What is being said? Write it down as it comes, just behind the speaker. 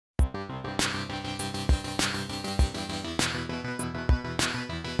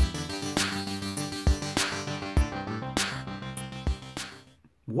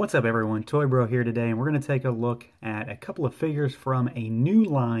What's up everyone, Toy Bro here today, and we're going to take a look at a couple of figures from a new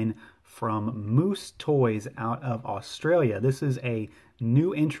line from Moose Toys out of Australia. This is a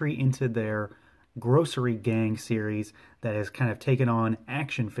new entry into their Grossery Gang series that has kind of taken on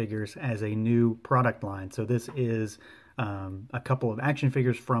action figures as a new product line. So this is a couple of action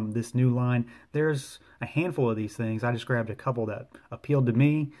figures from this new line. There's a handful of these things. I just grabbed a couple that appealed to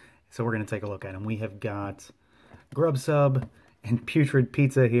me, so we're going to take a look at them. We have got Grub Sub and PUTRID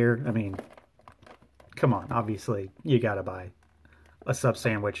Pizza here. I mean, come on, obviously you gotta buy a sub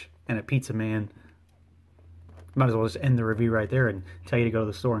sandwich and a pizza man. Might as well just end the review right there and tell you to go to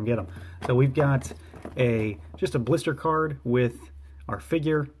the store and get them. So we've got just a blister card with our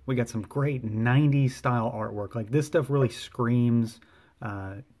figure. We got some great 90s style artwork. Like, this stuff really screams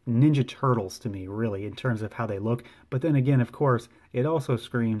Ninja Turtles to me, really, in terms of how they look. But then again, of course, it also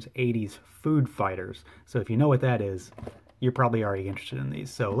screams 80s food fighters. So if you know what that is, you're probably already interested in these.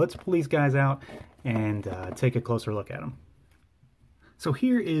 So let's pull these guys out and take a closer look at them. So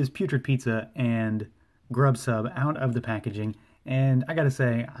here is PUTRID Pizza and Grub Sub out of the packaging. And I gotta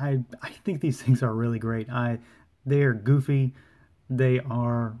say, I think these things are really great. They're goofy. They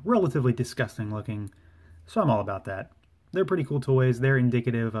are relatively disgusting looking. So I'm all about that. They're pretty cool toys. They're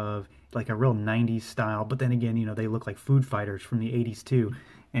indicative of like a real 90s style. But then again, you know, they look like food fighters from the 80s too.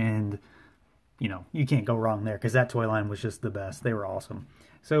 And you know, you can't go wrong there, because that toy line was just the best. They were awesome.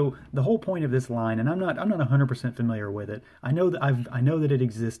 So the whole point of this line, and I'm not 100% familiar with it. I know that it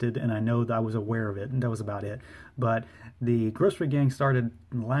existed, and I know that I was aware of it, and that was about it. But the Grossery Gang started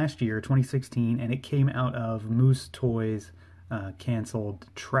last year, 2016, and it came out of Moose Toys' canceled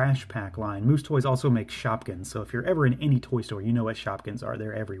Trash Pack line. Moose Toys also makes Shopkins, so if you're ever in any toy store, you know what Shopkins are.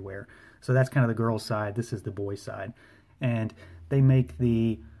 They're everywhere. So that's kind of the girls' side. This is the boys' side, and they make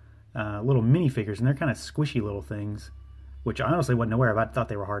the little minifigures, and they're kind of squishy little things, which I honestly wasn't aware of. I thought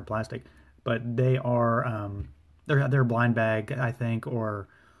they were hard plastic, but they are they're blind bag, I think, or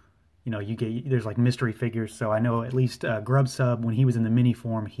you know, there's like mystery figures. So I know at least Grub Sub, when he was in the mini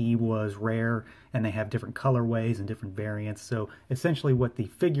form, he was rare, and they have different colorways and different variants. So essentially what the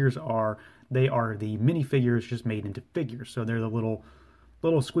figures are, they are the minifigures just made into figures. So they're the little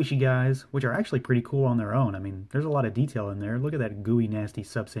squishy guys, which are actually pretty cool on their own. I mean, there's a lot of detail in there. Look at that gooey, nasty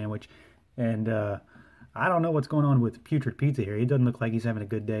sub sandwich. And I don't know what's going on with PUTRID Pizza here. He doesn't look like he's having a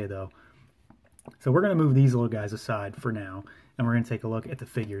good day, though. So we're going to move these little guys aside for now, and we're going to take a look at the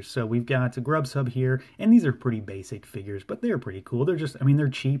figures. So we've got a Grub Sub here, and these are pretty basic figures, but they're pretty cool. They're just, I mean, they're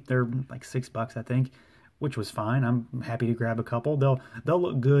cheap. They're like $6, I think, which was fine. I'm happy to grab a couple. They'll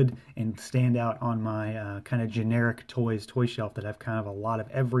look good and stand out on my kind of generic toy shelf that have kind of a lot of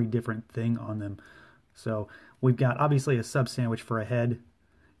every different thing on them. So we've got obviously a sub sandwich for a head.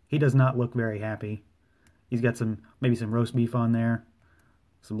 He does not look very happy. He's got maybe some roast beef on there,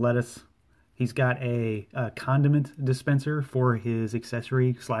 some lettuce. He's got a condiment dispenser for his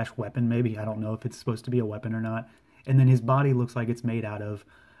accessory / weapon, maybe. I don't know if it's supposed to be a weapon or not. And then his body looks like it's made out of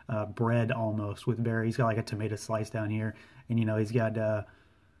bread almost, with he's got like a tomato slice down here, and you know, he's got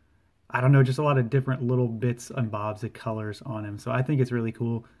I don't know, just a lot of different little bits and bobs of colors on him. So I think it's really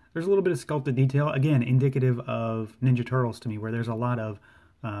cool. There's a little bit of sculpted detail, again indicative of Ninja Turtles to me, where there's a lot of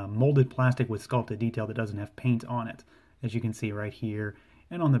molded plastic with sculpted detail that doesn't have paint on it, as you can see right here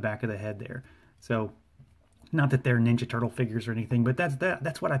and on the back of the head there. So not that they're Ninja Turtle figures or anything, but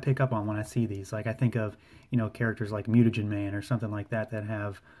that's what I pick up on when I see these. Like, I think of, you know, characters like Mutagen Man or something like that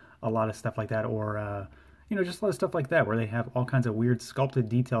have a lot of stuff like that, or you know, just a lot of stuff like that where they have all kinds of weird sculpted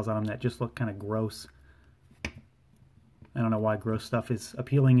details on them that just look kind of gross. I don't know why gross stuff is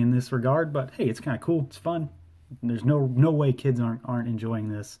appealing in this regard, but hey, it's kind of cool. It's fun. There's no way kids aren't enjoying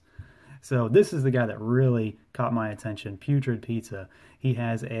this. So this is the guy that really caught my attention, PUTRID Pizza. He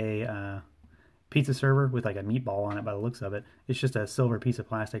has a pizza server with like a meatball on it by the looks of it. It's just a silver piece of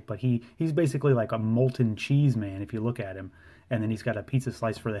plastic, but he's basically like a molten cheese man if you look at him. And then he's got a pizza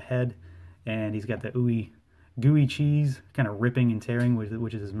slice for the head, and he's got the gooey cheese kind of ripping and tearing,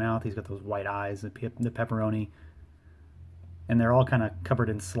 which is his mouth. He's got those white eyes, the pepperoni, and they're all kind of covered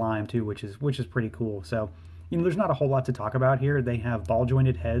in slime too, which is pretty cool. So, you know, there's not a whole lot to talk about here. They have ball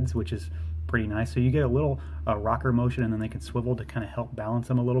jointed heads, which is pretty nice. So you get a little rocker motion, and then they can swivel to kind of help balance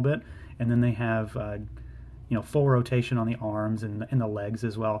them a little bit. And then they have you know, full rotation on the arms and the legs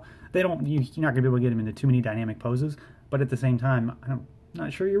as well. You're not gonna be able to get them into too many dynamic poses, but at the same time, I'm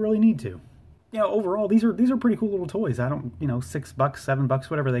not sure you really need to. You know, overall, these are pretty cool little toys. I don't, you know, $6, $7,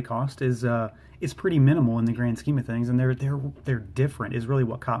 whatever they cost is pretty minimal in the grand scheme of things, and they're different is really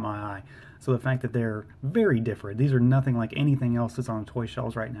what caught my eye. So the fact that they're very different, these are nothing like anything else that's on toy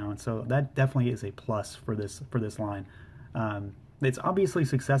shelves right now, and so that definitely is a plus for this line. It's obviously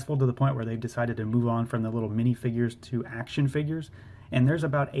successful to the point where they've decided to move on from the little minifigures to action figures. And there's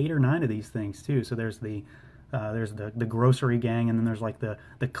about 8 or 9 of these things too. So there's the grocery gang, and then there's like the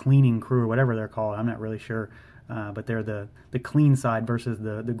cleaning crew or whatever they're called. I'm not really sure, but they're the clean side versus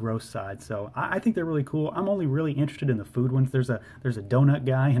the gross side. So I think they're really cool. I'm only really interested in the food ones. There's a donut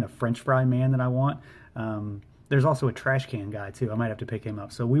guy and a French fry man that I want. There's also a trash can guy too. I might have to pick him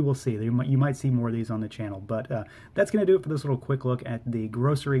up. So we will see. You might see more of these on the channel. But that's going to do it for this little quick look at the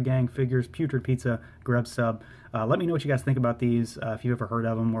Grocery Gang figures, Putrid Pizza, Grub Sub. Let me know what you guys think about these, if you've ever heard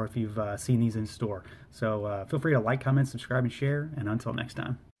of them or if you've seen these in store. So feel free to like, comment, subscribe, and share. And until next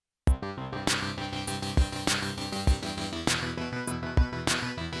time.